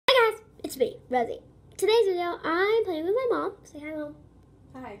it's me, Rosie. Today's video, I'm playing with my mom. Say hi, Mom.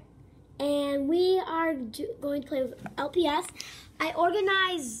 Hi. And we are going to play with LPS. I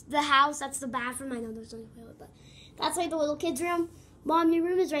organized the house. That's the bathroom. I know there's no toilet, but that's like the little kids' room. Mom, your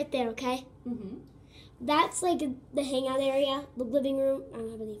room is right there, okay? Mm-hmm. That's like the hangout area, the living room. I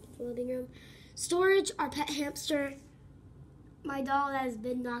don't have a name for the living room. Storage, our pet hamster. My doll that has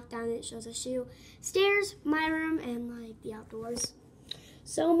been knocked down and it shows a shoe. Stairs, my room, and like the outdoors.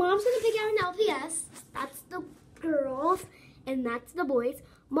 So Mom's gonna pick out an LPS. That's the girls, and that's the boys.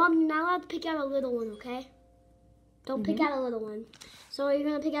 Mom, you're not allowed to pick out a little one, okay? Don't pick out a little one. So are you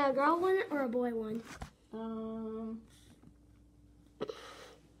gonna pick out a girl one or a boy one?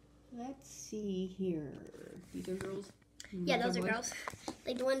 Let's see here. These are girls? Yeah, those are girls.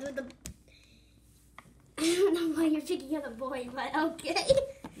 Like the ones with the... I don't know why you're picking out a boy, but okay.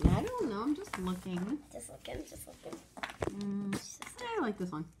 I don't know. I'm just looking. Just looking. I like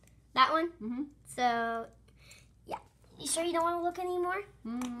this one. That one? Mm-hmm. So, yeah. You sure you don't want to look anymore?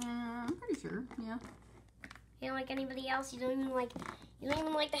 I'm pretty sure. Yeah. You don't like anybody else? You don't even like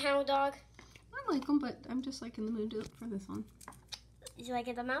the hound dog? I like them, but I'm just like in the mood for this one. Did you like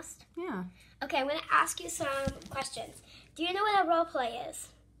it the most? Yeah. Okay, I'm going to ask you some questions. Do you know what a role play is?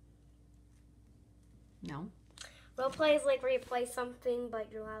 No. Role play is like where you play something,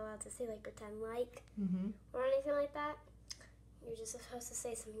 but you're not allowed to say like pretend like or anything like that. You're just supposed to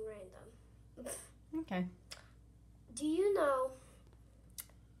say something random. Okay. Do you know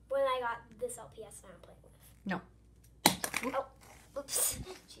when I got this LPS that I'm playing with? No. Oh, oops,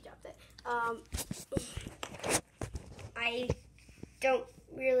 she dropped it. I don't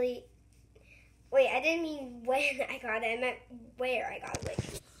really. Wait, I didn't mean when I got it. I meant where I got it. Like,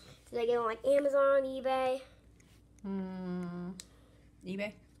 did I get it on like Amazon, eBay?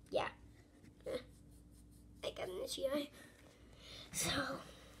 eBay? Yeah. I got an itchy eye. So,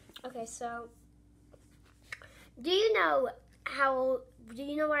 okay, so do you know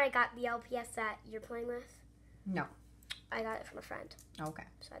where I got the LPS that you're playing with? No. I got it from a friend. Okay.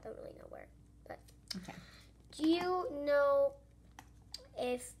 So I don't really know where. But Okay. do you know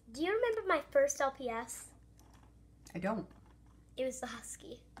do you remember my first LPS? I don't. It was the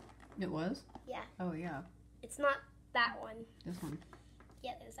Husky. It was? Yeah. Oh, yeah. It's not that one. This one.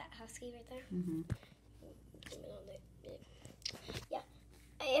 Yeah, there's that Husky right there. Mm-hmm. Yeah.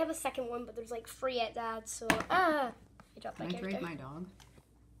 I have a second one, but there's like free at that, so I dropped my Can I character. trade my dog?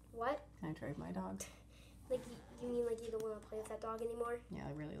 What? Can I trade my dog? Like, you mean like you don't want to play with that dog anymore? Yeah,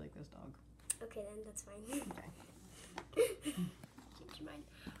 I really like this dog. Okay, then that's fine. Okay. Change your mind.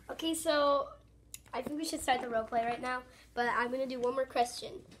 Okay, so I think we should start the role play right now, but I'm gonna do one more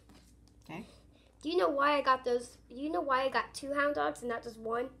question. Okay. Do you know why I got those? Do you know why I got 2 hound dogs and not just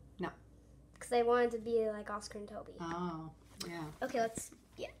one? No. Because I wanted to be like Oscar and Toby. Oh, yeah. Okay,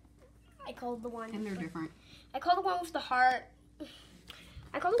 I called the one. And they're different. I called the one with the heart.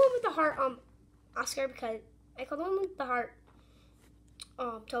 I called the one with the heart Oscar because I called the one with the heart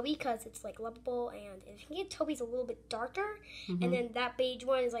Toby because it's like lovable, and I think Toby's a little bit darker, and then that beige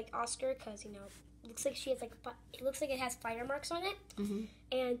one is like Oscar because it looks like she has like it looks like it has fire marks on it.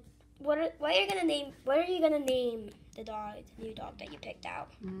 And what are you gonna name the dog, the new dog that you picked out?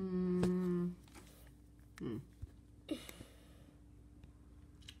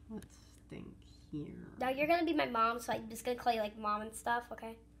 Let's think here. Now you're gonna be my mom, so I'm just gonna call you like mom and stuff,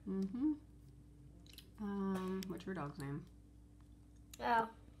 okay? What's your dog's name? Oh,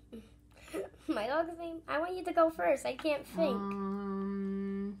 my dog's name. I want you to go first. I can't think.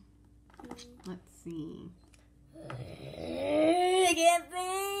 Let's see. I can't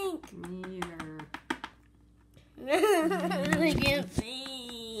think. Me either. I can't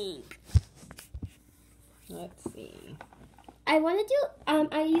think. Let's see. I want to do.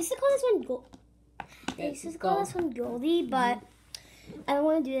 I used to call this one this one Goldie, but I don't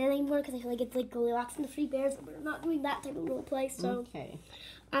want to do that anymore because I feel like it's like Goldilocks and the Three Bears, and we're not doing that type of role play. So okay.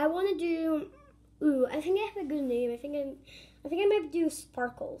 I want to do. Ooh, I think I have a good name. I think I might do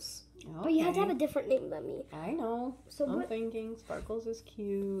Sparkles. Okay. But you have to have a different name than me. I know. So I'm thinking Sparkles is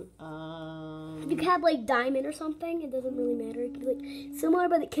cute. You could have like Diamond or something. It doesn't really matter. It could be like similar,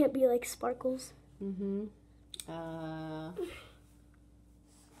 but it can't be like Sparkles. How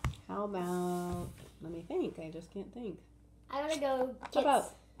about? Let me think. I just can't think. I gotta go. How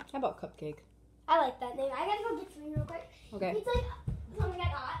about Cupcake? I like that name. I gotta go get something real quick. Okay. It's like something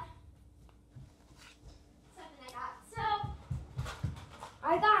I got. So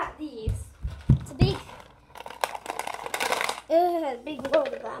I got these. It's a big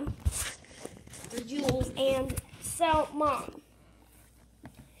load of them. They're jewels. And so, Mom,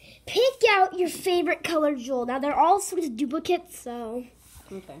 pick out your favorite color jewel. Now they're all sort of duplicates, so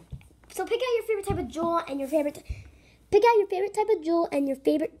Okay. So pick out your favorite type of jewel and your favorite. Pick out your favorite type of jewel and your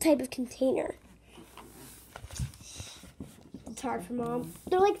favorite type of container. It's hard for Mom.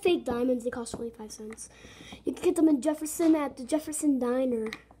 They're like fake diamonds. They cost 25 cents. You can get them in Jefferson at the Jefferson Diner.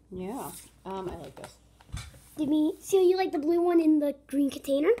 Yeah. I like this. So you like the blue one in the green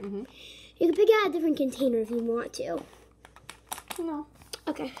container? Mm-hmm. You can pick out a different container if you want to. No.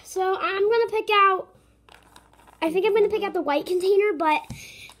 Okay, so I'm going to pick out, I think I'm going to pick out the white container, but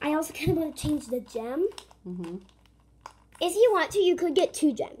I also kind of want to change the gem. Mm-hmm. If you want to, you could get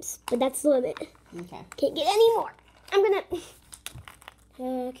 2 gems, but that's the limit. Okay. Can't get any more. I'm going to,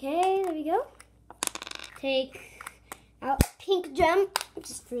 okay, there we go. Take out pink gem.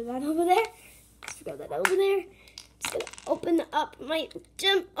 Just throw that over there. Just throw that over there. Just going to open up my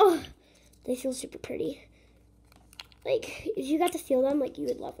gem. Oh, they feel super pretty. Like, if you got to feel them, like, you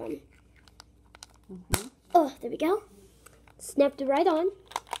would love them. Mm-hmm. Oh, there we go. Snapped it right on.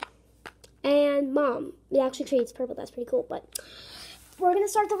 And Mom, it actually creates purple. That's pretty cool. But we're going to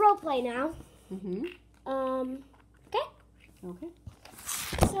start the role play now. Mm-hmm. Okay? Okay.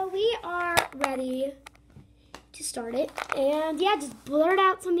 So we are ready to start it. And, yeah, just blurt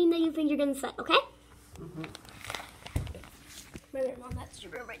out something that you think you're going to say, okay? Mm-hmm. Right there, Mom. That's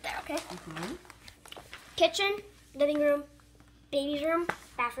your room right there, okay? Mm-hmm. Kitchen, living room, baby's room,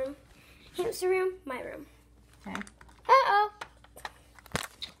 bathroom, hamster room, my room. Okay. Uh-oh.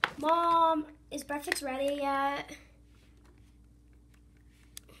 Mom, is breakfast ready yet?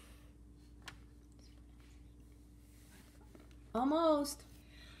 Almost.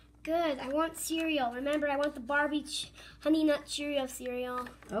 Good. I want cereal. Remember, I want the Barbie Honey Nut Cheerio cereal.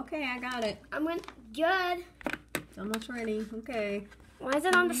 Okay, I got it. Good. It's almost ready. Okay. Why is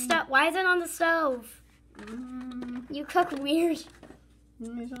it on the stove? Why is it on the stove? You cook weird.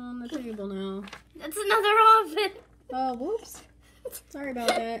 It's on the table now. That's another oven. Oh, whoops. Sorry about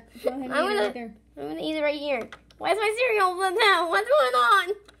that. Go ahead and eat it right there. I'm gonna eat it right here. Why is my cereal bled down? What's going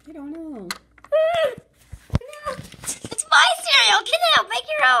on? I don't know. It's my cereal. Get out. Make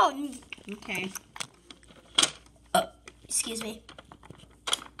your own. Okay. Excuse me.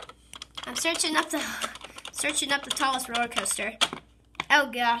 I'm searching up the tallest roller coaster. Oh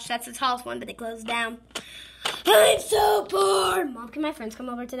gosh, that's the tallest one, but it closed down. I'm so bored. Mom, can my friends come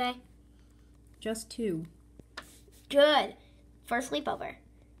over today? Just 2. Good. First sleepover.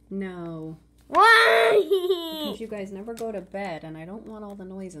 No. Why? Because you guys never go to bed, and I don't want all the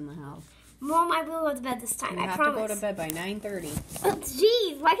noise in the house. Mom, I will go to bed this time. You I have promise. to go to bed by 9:30. Oh,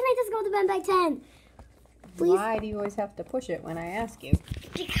 jeez, why can't I just go to bed by 10? Please? Why do you always have to push it when I ask you?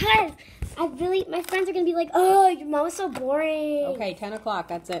 Because my friends are going to be like, oh, your mom is so boring. Okay, 10 o'clock.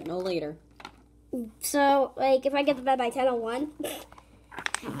 That's it. No later. So, like, if I get to bed by 10:01.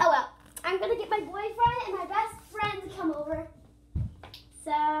 Oh, well. I'm going to get my boyfriend and my best friend to come over.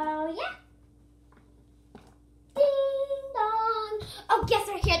 So, yeah. Ding dong. Oh, guess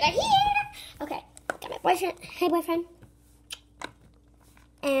they're here. They're here. Okay. Got my boyfriend. Hey, boyfriend.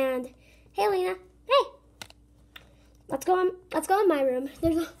 And, hey, Lena. Hey. Let's go in my room.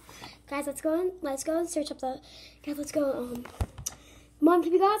 Guys, let's go and search up the, guys, let's go, Mom,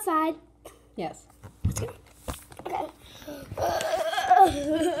 can we go outside? Yes. Let's go. Okay.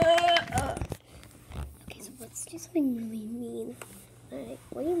 Okay, so let's do something really mean. Alright,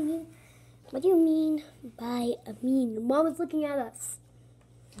 what do you mean? What do you mean by a mean? Mom is looking at us.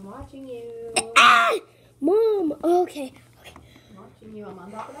 I'm watching you. Ah! Mom! Okay. I'm watching you. I'm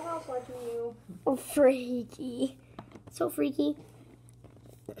on top of the house watching you. Oh, freaky. So freaky.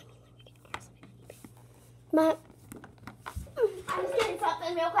 Mom. I'm just getting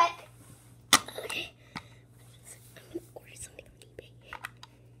something real quick. Okay. I'm going to order something on eBay.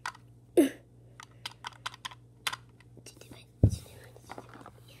 Did you do it?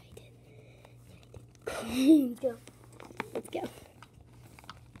 Yeah, I did. Go. Let's go.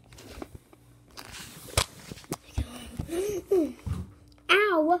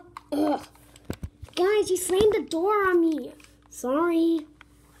 Ow! Ugh. Guys, you slammed the door on me. Sorry.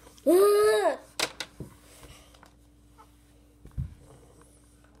 Ugh.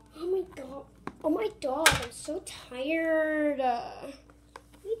 Oh my god. Oh my god, I'm so tired.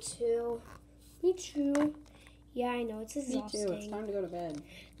 Me too. Me too. Yeah, I know, it's exhausting. Me too. It's time to go to bed.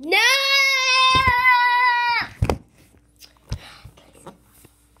 No!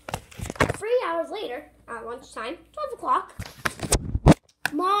 3 hours later, at lunchtime, 12 o'clock.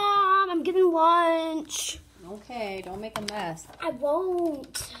 Mom, I'm getting lunch. Okay, don't make a mess. I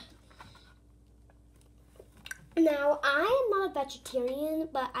won't. Now, I am not a vegetarian,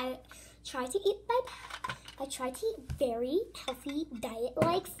 but I try to eat very healthy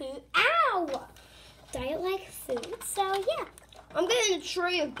diet-like food. Ow! Diet-like food. So, yeah. I'm getting a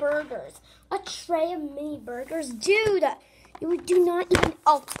tray of burgers. A tray of mini burgers? Dude, you do not even,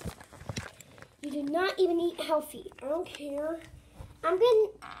 you do not even eat healthy. I don't care. I'm getting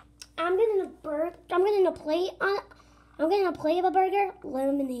a plate of a burger,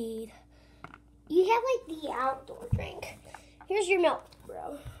 lemonade. You have like the outdoor drink. Here's your milk,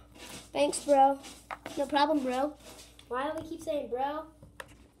 bro. Thanks, bro. No problem, bro. Why do we keep saying bro?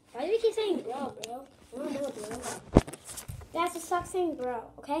 Why do we keep saying bro? I don't know, bro. That's just stop saying bro,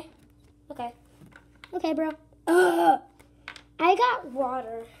 okay? Okay. Okay, bro. I got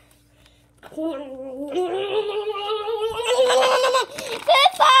water. Food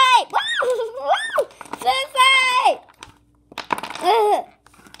fight! Food fight!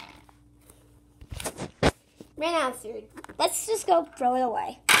 Ran out of food. Let's just go throw it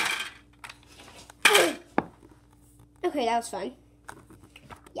away. Okay, that was fun.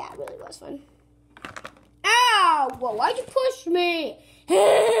 Yeah, it really was fun. Ow! Whoa, why'd you push me?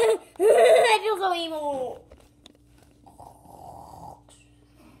 I feel so evil.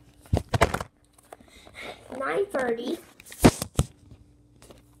 $9:30.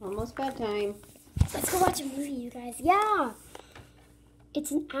 Almost bedtime. Let's go watch a movie, you guys. Yeah.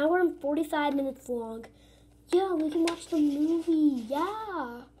 It's an hour and 45 minutes long. Yeah, we can watch the movie.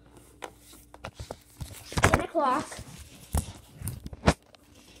 Yeah. 10 o'clock.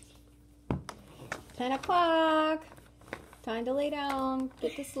 10 o'clock. Time to lay down.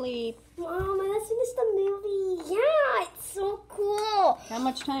 Get to sleep. Mom, let's finish the movie. Yeah, it's so cool. How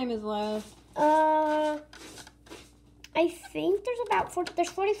much time is left? I think there's about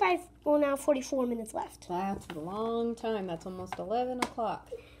 44 minutes left. That's a long time. That's almost 11 o'clock.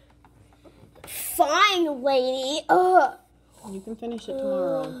 Fine, lady. You can finish it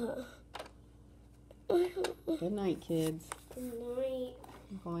tomorrow. Good night, kids. Good night.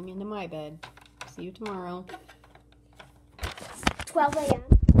 I'm going into my bed. See you tomorrow. 12 a.m.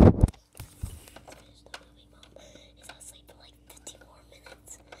 Is asleep for like 50 more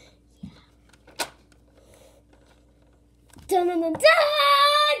minutes. Yeah. Dun dun dun dun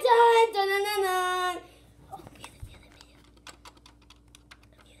dun dun dun dun dun. Oh, mute it.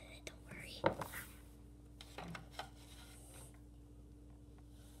 Don't worry.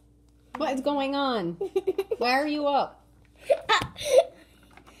 What is going on? Why are you up?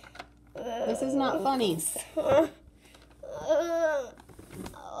 This is not funny.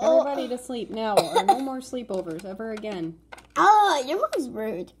 Everybody to sleep now, or no more sleepovers ever again. Your mom's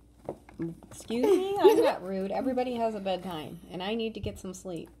rude. Excuse me? I'm not rude. Everybody has a bedtime, and I need to get some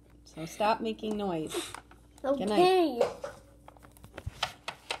sleep. So stop making noise. Okay. Good night.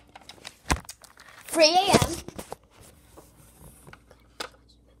 3 a.m.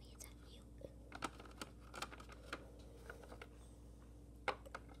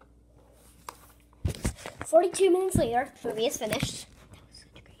 42 minutes later, the movie is finished. That was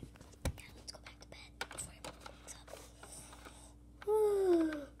such great. Yeah, let's go back to bed before everyone wakes up.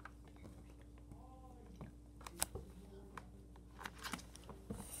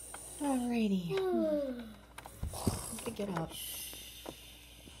 Alrighty. Time to get up.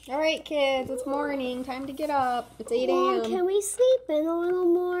 Alright, kids, it's morning. Time to get up. It's 8 a.m. Can we sleep in a little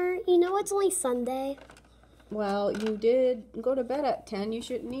more? You know, it's only Sunday. Well, you did go to bed at 10. You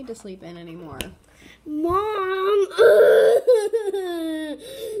shouldn't need to sleep in anymore. Mom!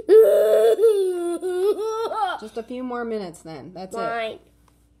 Just a few more minutes then. That's Fine.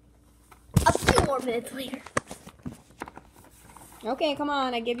 A few more minutes later. it. Okay, come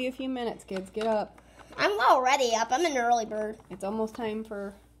on. I give you a few minutes, kids. Get up. I'm already up. I'm an early bird. It's almost time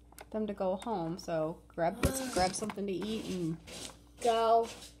for them to go home, so grab something to eat and Go.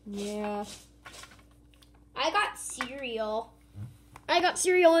 yeah. I got cereal. I got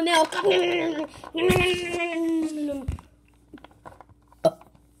cereal and milk.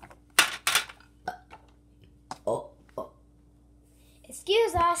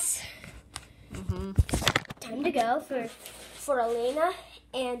 Excuse us. Time to go for Elena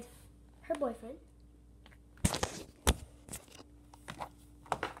and her boyfriend.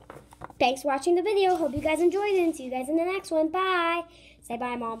 Thanks for watching the video. Hope you guys enjoyed it. And see you guys in the next one. Bye. Say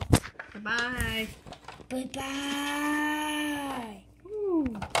bye, Mom. Bye. Bye-bye.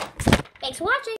 Thanks for watching.